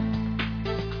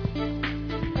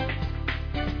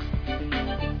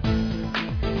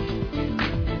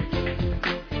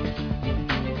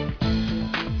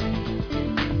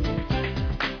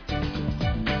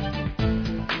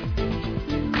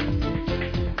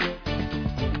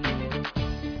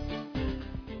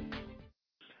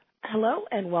Hello,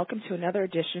 and welcome to another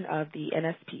edition of the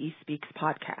NSPE Speaks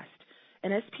podcast.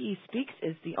 NSPE Speaks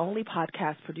is the only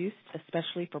podcast produced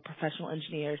especially for professional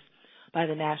engineers by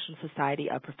the National Society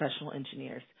of Professional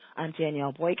Engineers. I'm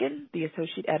Danielle Boykin, the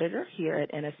Associate Editor here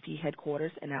at NSPE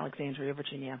headquarters in Alexandria,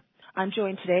 Virginia. I'm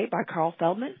joined today by Carl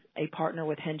Feldman, a partner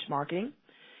with Hinge Marketing.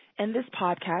 In this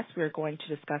podcast, we're going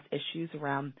to discuss issues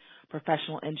around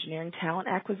professional engineering talent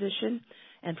acquisition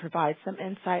and provide some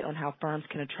insight on how firms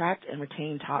can attract and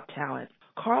retain top talent.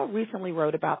 Carl recently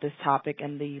wrote about this topic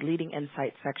in the Leading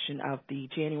Insights section of the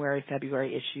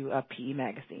January-February issue of PE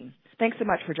Magazine. Thanks so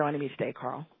much for joining me today,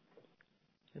 Carl.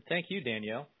 Thank you,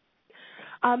 Danielle.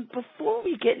 Before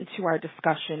we get into our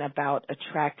discussion about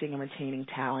attracting and retaining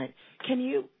talent, can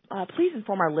you please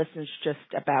inform our listeners just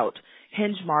about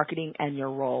Hinge Marketing and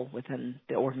your role within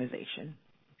the organization?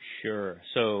 Sure.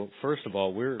 So first of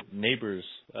all, we're neighbors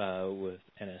with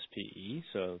NSPE,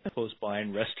 so close by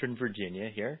in Western Virginia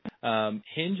here.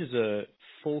 Hinge is a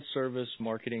full-service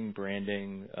marketing,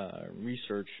 branding,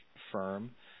 research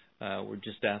firm. We're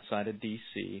just outside of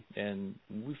D.C., and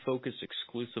we focus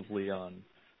exclusively on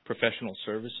professional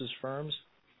services firms.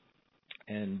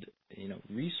 And,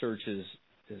 research is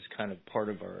kind of part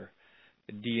of our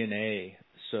DNA.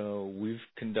 So we've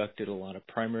conducted a lot of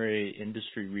primary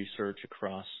industry research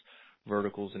across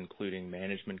verticals, including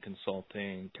management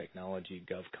consulting, technology,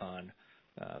 GovCon,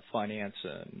 finance,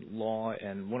 and law.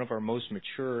 And one of our most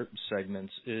mature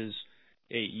segments is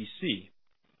AEC.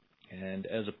 And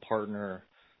as a partner,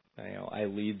 I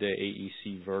lead the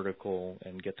AEC vertical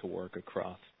and get to work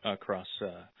across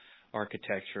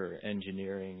architecture,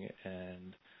 engineering,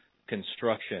 and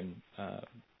construction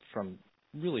from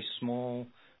really small,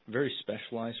 very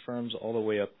specialized firms all the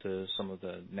way up to some of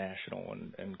the national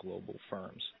and global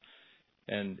firms.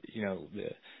 And,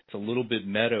 it's a little bit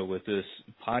meta with this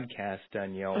podcast,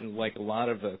 Danielle. Like a lot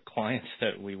of the clients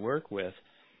that we work with,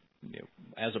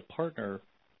 as a partner,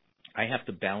 I have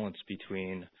to balance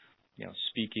between,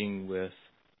 speaking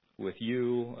with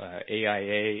you,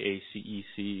 AIA,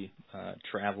 ACEC,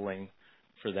 traveling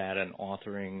for that and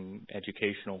authoring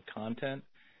educational content,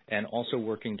 and also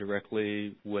working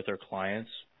directly with our clients,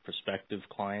 prospective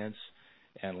clients,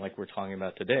 and like we're talking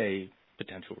about today,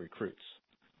 potential recruits.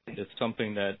 It's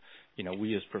something that,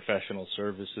 we as professional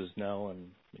services know and,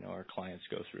 our clients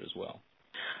go through as well.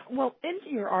 Well,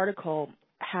 in your article,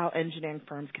 How Engineering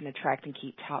Firms Can Attract and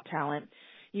Keep Top Talent,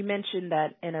 you mentioned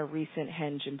that in a recent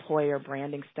Hinge employer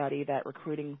branding study that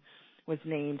recruiting was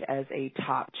named as a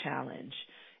top challenge.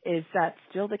 Is that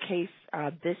still the case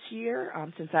this year,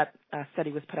 since that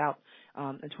study was put out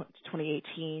in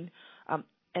 2018?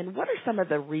 And what are some of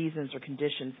the reasons or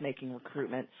conditions making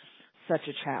recruitment such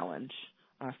a challenge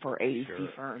for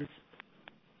AEC firms?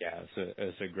 Yeah,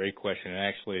 it's a great question. And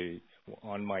actually,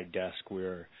 on my desk,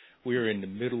 we're in the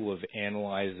middle of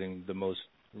analyzing the most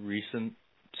recent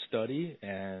study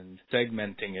and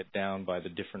segmenting it down by the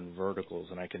different verticals.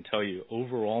 And I can tell you,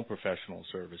 overall professional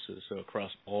services, so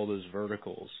across all those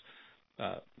verticals,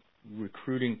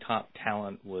 recruiting top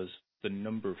talent was the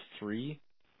number 3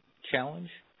 challenge.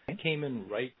 It came in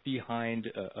right behind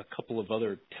a couple of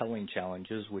other telling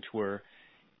challenges, which were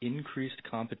increased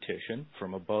competition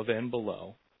from above and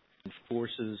below, and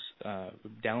forces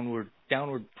downward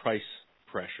price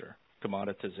pressure,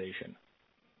 commoditization.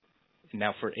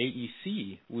 Now for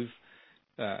AEC,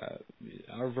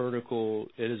 our vertical,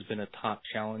 it has been a top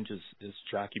challenge is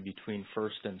jockey between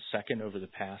first and second over the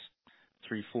past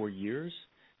 3-4 years,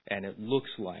 and it looks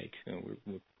like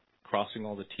we're crossing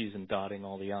all the T's and dotting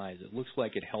all the I's. It looks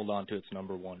like it held on to its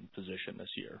number 1 position this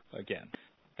year again.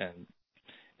 And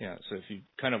so if you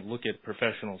kind of look at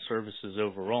professional services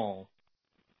overall,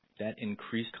 that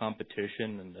increased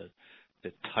competition and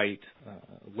the tight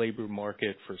labor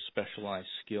market for specialized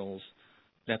skills,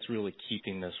 that's really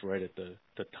keeping this right at the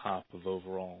top of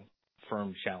overall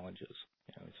firm challenges.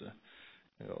 It's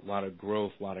a lot of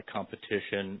growth, a lot of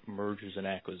competition, mergers and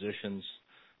acquisitions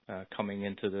coming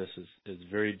into this is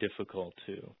very difficult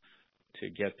to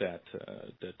get that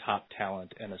the top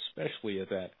talent, and especially at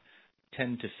that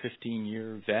 10 to 15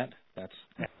 year vet that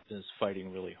is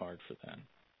fighting really hard for them.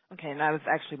 Okay, and that was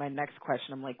actually my next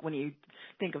question. I'm like, when you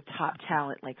think of top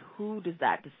talent, like who does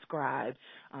that describe?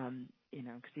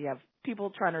 Because you have people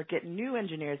trying to get new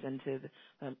engineers into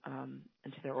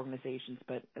their organizations,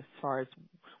 but as far as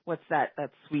what's that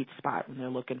sweet spot when they're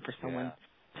looking for someone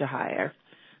to hire?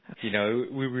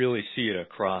 We really see it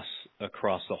across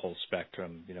the whole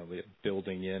spectrum.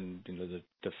 Building in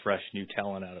the fresh new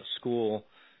talent out of school,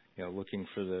 looking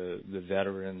for the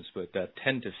veterans, but that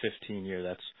 10 to 15 year,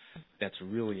 that's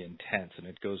really intense, and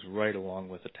it goes right along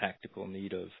with the tactical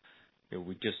need of,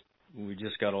 we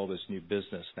just got all this new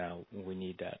business now. We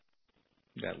need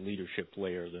that leadership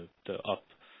layer,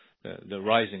 the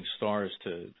rising stars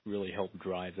to really help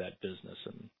drive that business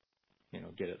and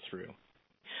get it through.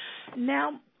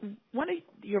 Now, one of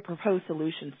your proposed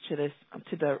solutions to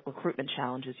the recruitment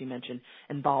challenges you mentioned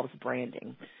involves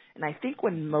branding. And I think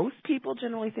when most people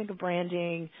generally think of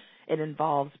branding, it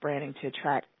involves branding to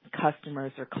attract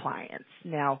customers or clients.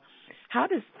 Now, how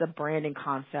does the branding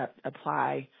concept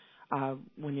apply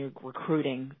when you're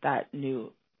recruiting that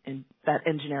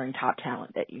engineering top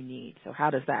talent that you need? So how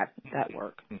does that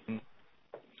work? Mm-hmm.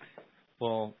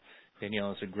 Well,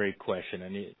 Danielle, it's a great question.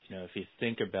 And if you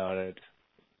think about it,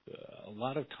 a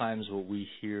lot of times what we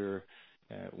hear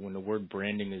when the word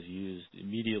branding is used,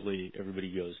 immediately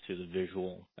everybody goes to the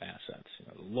visual assets,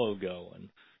 the logo, and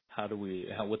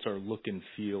what's our look and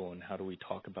feel, and how do we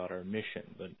talk about our mission.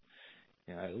 But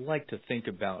I like to think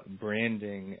about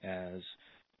branding as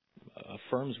a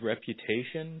firm's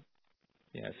reputation.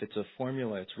 If it's a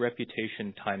formula, it's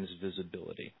reputation times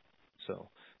visibility. So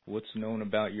what's known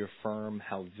about your firm?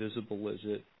 How visible is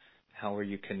it? How are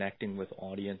you connecting with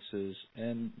audiences?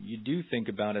 And you do think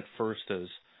about it first as,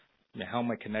 how am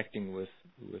I connecting with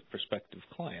prospective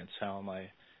clients? How am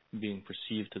I being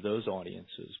perceived to those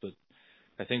audiences? But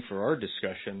I think for our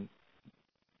discussion,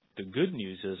 the good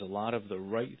news is a lot of the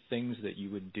right things that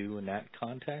you would do in that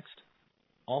context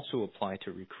also apply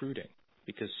to recruiting,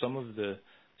 because some of the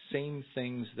same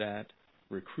things that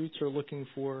recruits are looking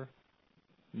for,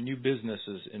 new business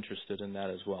is interested in that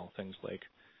as well. Things like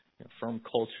firm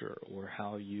culture, or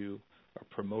how you are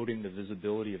promoting the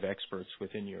visibility of experts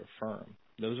within your firm.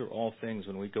 Those are all things,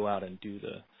 when we go out and do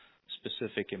the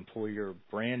specific employer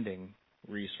branding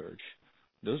research,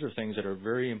 those are things that are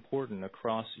very important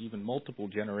across even multiple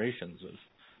generations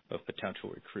of potential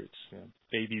recruits.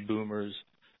 Baby boomers,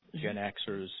 Gen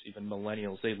Xers, even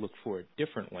millennials, they look for it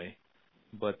differently,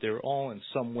 but they're all in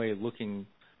some way looking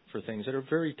for things that are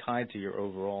very tied to your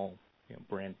overall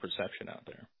brand perception out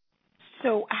there.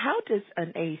 So how does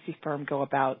an AEC firm go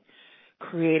about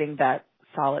creating that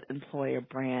solid employer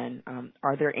brand?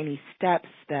 Are there any steps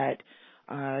that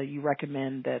you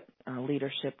recommend that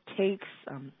leadership takes,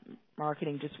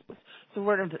 marketing? So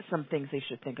what are some things they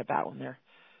should think about when they're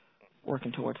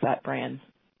working towards that brand?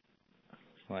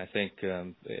 Well, I think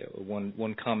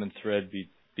one common thread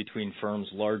between firms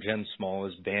large and small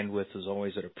is bandwidth is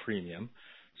always at a premium.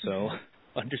 So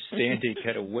understanding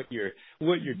kind of what your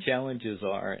challenges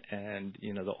are, and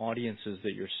the audiences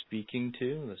that you're speaking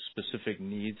to, the specific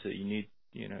needs that you need,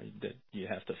 that you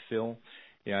have to fill.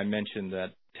 I mentioned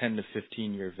that 10 to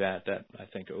 15 year vet. That, I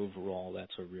think overall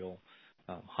that's a real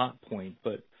hot point,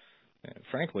 but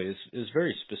frankly is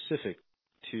very specific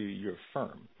to your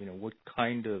firm. What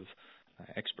kind of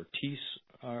expertise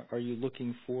are you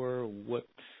looking for?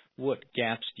 What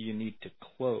gaps do you need to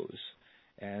close?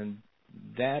 And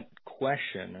that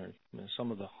question, or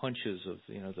some of the hunches of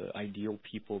the ideal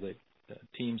people, that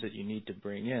teams that you need to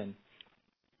bring in,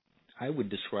 I would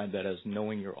describe that as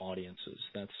knowing your audiences.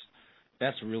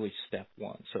 That's really step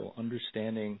one. So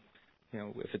understanding,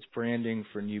 if it's branding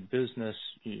for new business,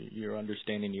 you're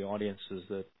understanding the audiences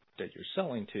that you're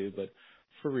selling to. But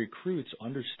for recruits,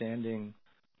 understanding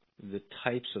the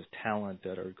types of talent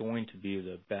that are going to be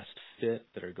the best fit,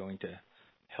 that are going to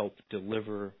help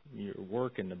deliver your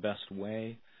work in the best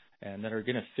way, and that are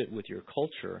going to fit with your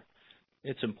culture.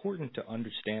 It's important to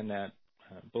understand that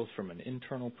both from an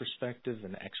internal perspective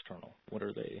and external. What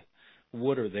are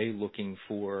they looking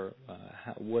for?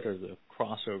 What are the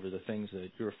crossover, the things that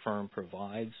your firm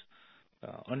provides?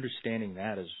 Understanding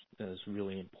that is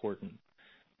really important.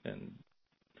 And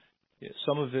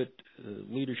some of it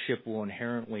leadership will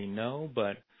inherently know,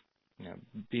 but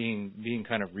being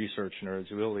kind of research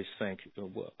nerds, we always think,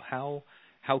 how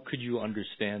could you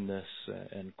understand this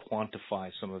and quantify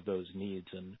some of those needs?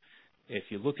 And if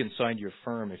you look inside your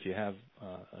firm, if you have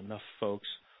enough folks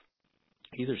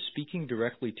either speaking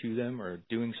directly to them or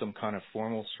doing some kind of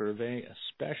formal survey,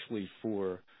 especially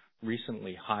for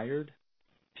recently hired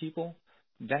people,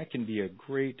 that can be a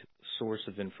great source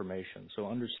of information. So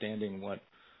understanding what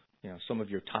some of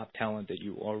your top talent that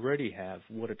you already have,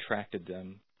 what attracted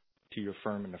them to your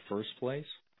firm in the first place,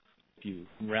 if you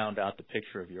round out the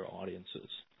picture of your audiences.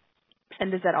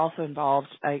 And does that also involve,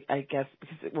 I guess,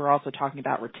 because we're also talking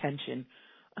about retention,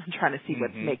 I'm trying to see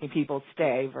what's making people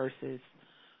stay versus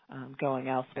going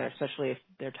elsewhere, especially if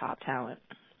they're top talent.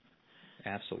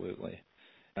 Absolutely.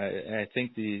 I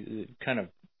think the kind of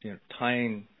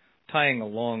tying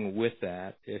along with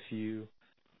that, if you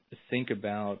think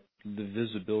about the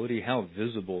visibility, how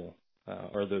visible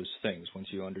are those things once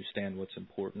you understand what's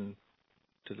important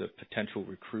to the potential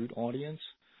recruit audience?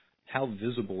 how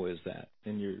visible is that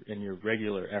in your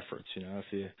regular efforts?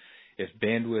 If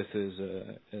bandwidth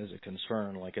is a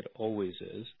concern, like it always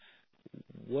is,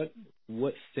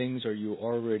 what things are you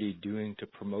already doing to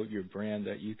promote your brand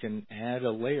that you can add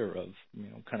a layer of,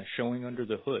 kind of showing under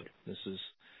the hood? This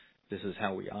is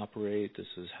how we operate. This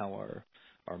is how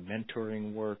our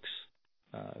mentoring works.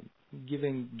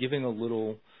 Giving a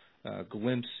little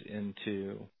glimpse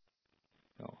into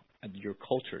your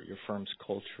culture, your firm's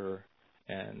culture,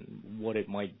 and what it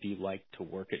might be like to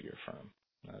work at your firm.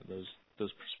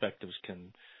 Those perspectives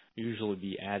can usually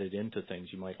be added into things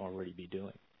you might already be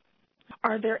doing.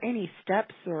 Are there any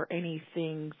steps or any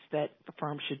things that the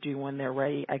firm should do when they're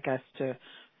ready, I guess, to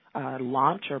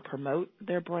launch or promote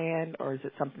their brand, or is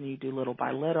it something you do little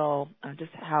by little?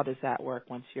 Just how does that work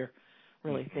once you're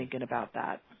really thinking about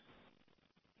that?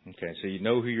 Okay, so you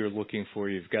know who you're looking for.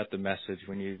 You've got the message.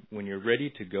 When you're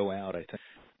ready to go out, I think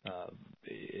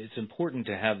it's important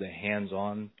to have the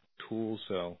hands-on tools.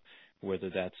 So whether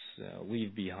that's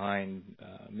leave behind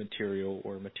material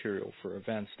or material for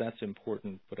events, that's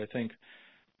important. But I think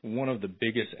one of the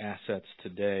biggest assets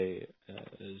today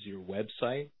is your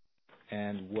website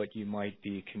and what you might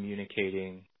be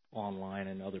communicating online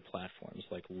and other platforms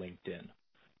like LinkedIn.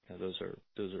 Those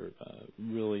are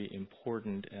really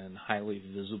important and highly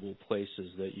visible places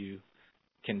that you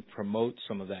can promote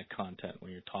some of that content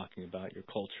when you're talking about your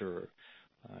culture,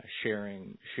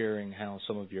 sharing how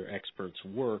some of your experts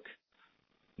work.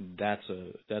 That's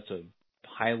a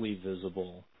highly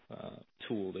visible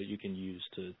tool that you can use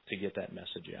to get that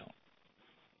message out.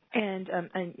 And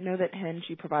I know that Hinge,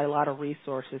 you provide a lot of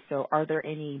resources. So are there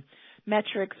any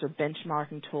metrics or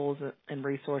benchmarking tools and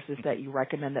resources that you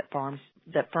recommend that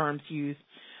firms use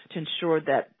to ensure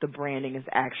that the branding is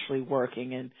actually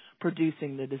working and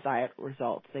producing the desired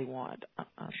results they want?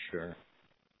 Sure.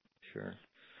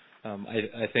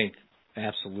 I think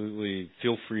absolutely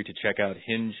feel free to check out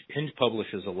Hinge. Hinge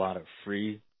publishes a lot of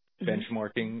free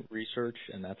benchmarking research,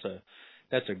 and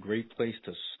that's a great place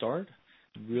to start.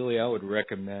 Really, I would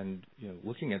recommend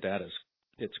looking at that as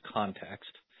its context.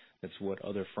 It's what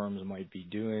other firms might be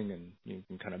doing, and you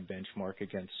can kind of benchmark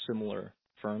against similar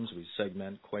firms. We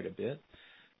segment quite a bit,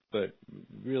 but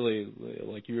really,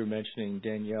 like you were mentioning,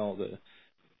 Danielle, the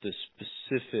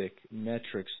specific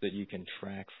metrics that you can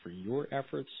track for your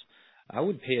efforts, I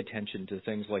would pay attention to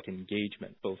things like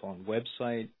engagement, both on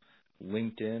website,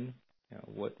 LinkedIn.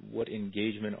 What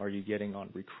engagement are you getting on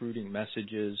recruiting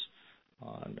messages,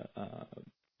 on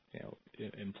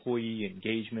employee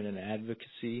engagement and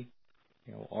advocacy?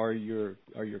 Are your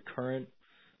current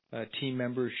team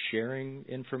members sharing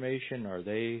information? Are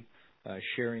they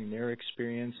sharing their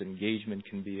experience? Engagement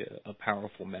can be a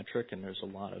powerful metric, and there's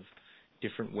a lot of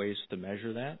different ways to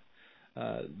measure that.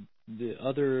 The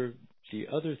other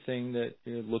thing that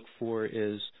you look for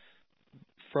is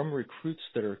from recruits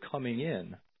that are coming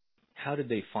in, how did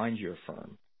they find your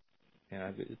firm?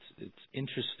 It's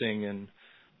interesting and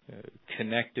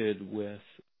connected with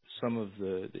some of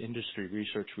the industry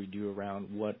research we do around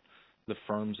what the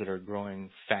firms that are growing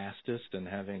fastest and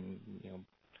having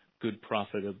good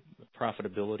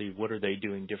profitability, what are they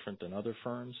doing different than other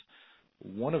firms?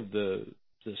 One of the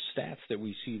stats that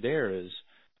we see there is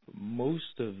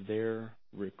most of their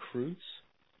recruits,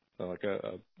 like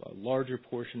a larger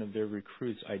portion of their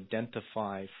recruits,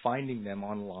 identify finding them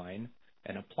online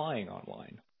and applying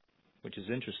online, which is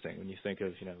interesting when you think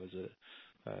of as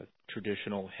a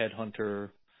traditional headhunter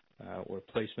or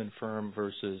placement firm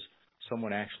versus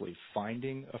someone actually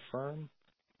finding a firm.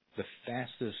 The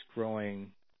fastest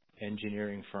growing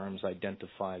engineering firms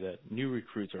identify that new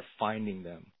recruits are finding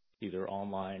them either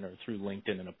online or through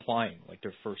LinkedIn and applying, like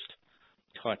their first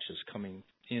touch is coming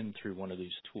in through one of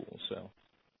these tools. So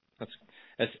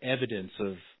that's evidence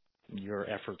of your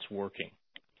efforts working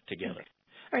together.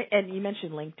 All right, and you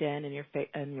mentioned LinkedIn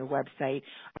and your website.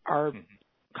 Are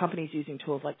companies using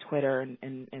tools like Twitter and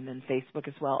then Facebook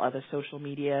as well, other social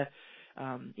media,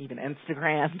 even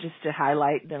Instagram, just to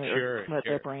highlight them or promote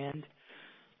their brand?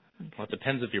 Well, it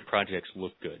depends if your projects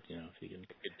look good, if you can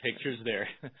get good pictures there.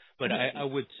 But I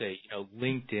would say,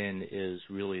 LinkedIn is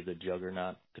really the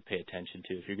juggernaut to pay attention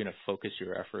to. If you're going to focus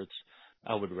your efforts,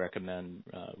 I would recommend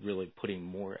really putting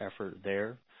more effort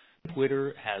there.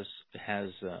 Twitter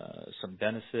has some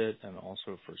benefit, and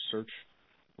also for search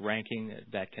ranking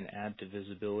that can add to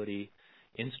visibility.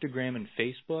 Instagram and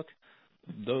Facebook,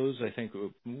 those I think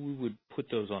we would put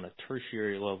those on a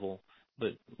tertiary level,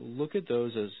 but look at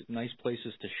those as nice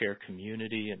places to share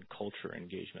community and culture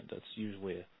engagement. That's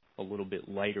usually a little bit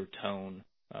lighter tone,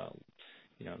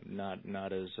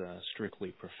 not as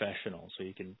strictly professional. So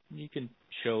you can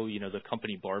show the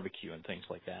company barbecue and things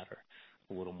like that,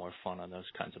 a little more fun on those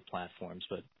kinds of platforms.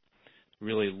 But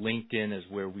really, LinkedIn is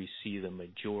where we see the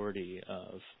majority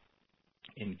of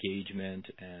engagement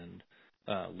and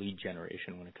lead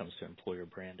generation when it comes to employer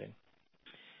branding.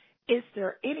 Is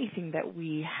there anything that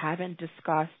we haven't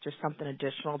discussed or something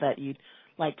additional that you'd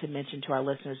like to mention to our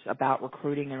listeners about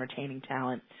recruiting and retaining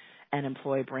talent and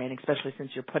employee branding, especially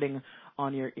since you're putting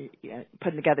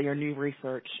together your new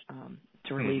research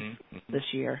to release this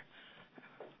year?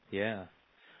 Yeah.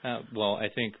 Well, I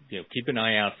think keep an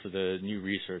eye out for the new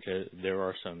research. There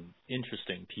are some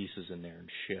interesting pieces in there and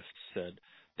shifts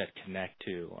that connect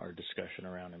to our discussion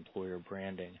around employer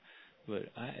branding. But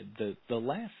the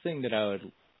last thing that I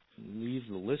would leave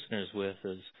the listeners with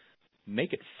is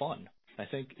make it fun. I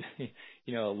think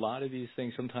a lot of these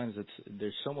things sometimes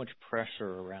there's so much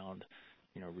pressure around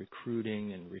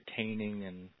recruiting and retaining,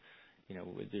 and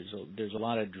there's a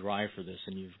lot of drive for this,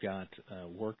 and you've got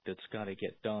work that's got to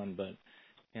get done. But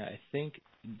I think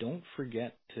don't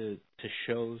forget to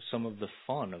show some of the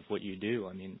fun of what you do.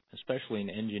 I mean, especially in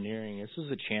engineering, this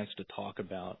is a chance to talk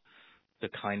about the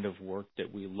kind of work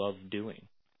that we love doing.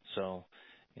 So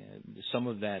some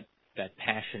of that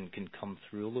passion can come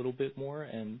through a little bit more,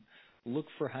 and look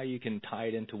for how you can tie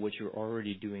it into what you're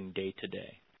already doing day to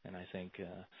day. And I think,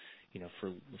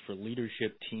 for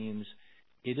leadership teams,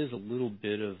 it is a little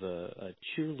bit of a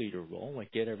cheerleader role,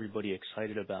 like get everybody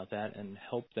excited about that and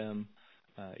help them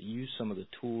use some of the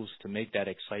tools to make that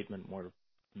excitement more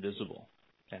visible.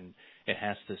 And it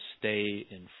has to stay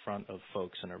in front of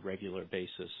folks on a regular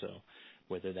basis. So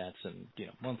whether that's in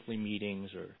monthly meetings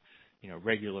or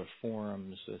regular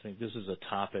forums, I think this is a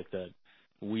topic that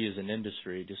we as an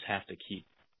industry just have to keep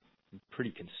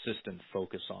pretty consistent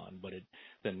focus on. But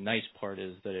the nice part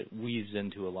is that it weaves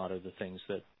into a lot of the things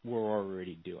that we're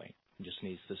already doing. It just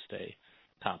needs to stay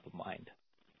top of mind.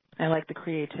 I like the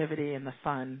creativity and the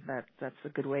fun. That's a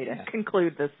good way to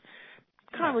conclude this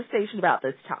conversation about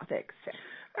this topic.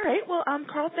 All right. Well,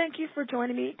 Carl, thank you for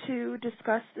joining me to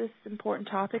discuss this important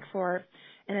topic for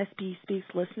NSPE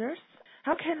Speaks listeners.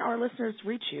 How can our listeners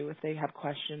reach you if they have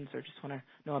questions or just want to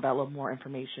know about a little more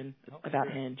information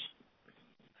about Hinge?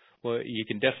 Well, you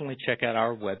can definitely check out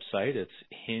our website. It's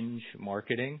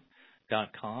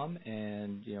hingemarketing.com,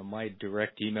 and my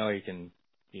direct email, you can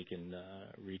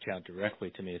reach out directly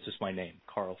to me. It's just my name,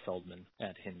 Carl Feldman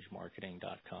at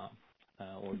hingemarketing.com,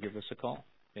 or give us a call.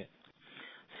 Yeah.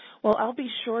 Well, I'll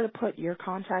be sure to put your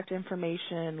contact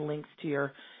information, links to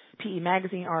your PE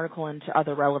Magazine article, and to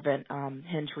other relevant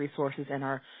Hinge resources in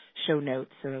our show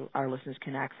notes so our listeners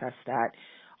can access that.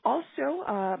 Also,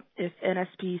 if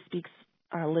NSPE Speaks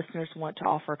listeners want to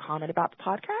offer a comment about the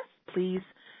podcast, please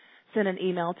send an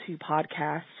email to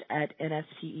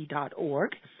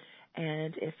podcast@nspe.org.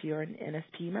 And if you're an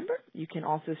NSPE member, you can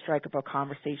also strike up a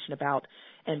conversation about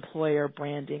employer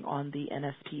branding on the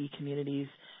NSPE Community's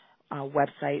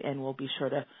website, and we'll be sure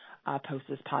to post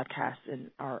this podcast in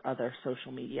our other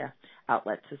social media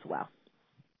outlets as well.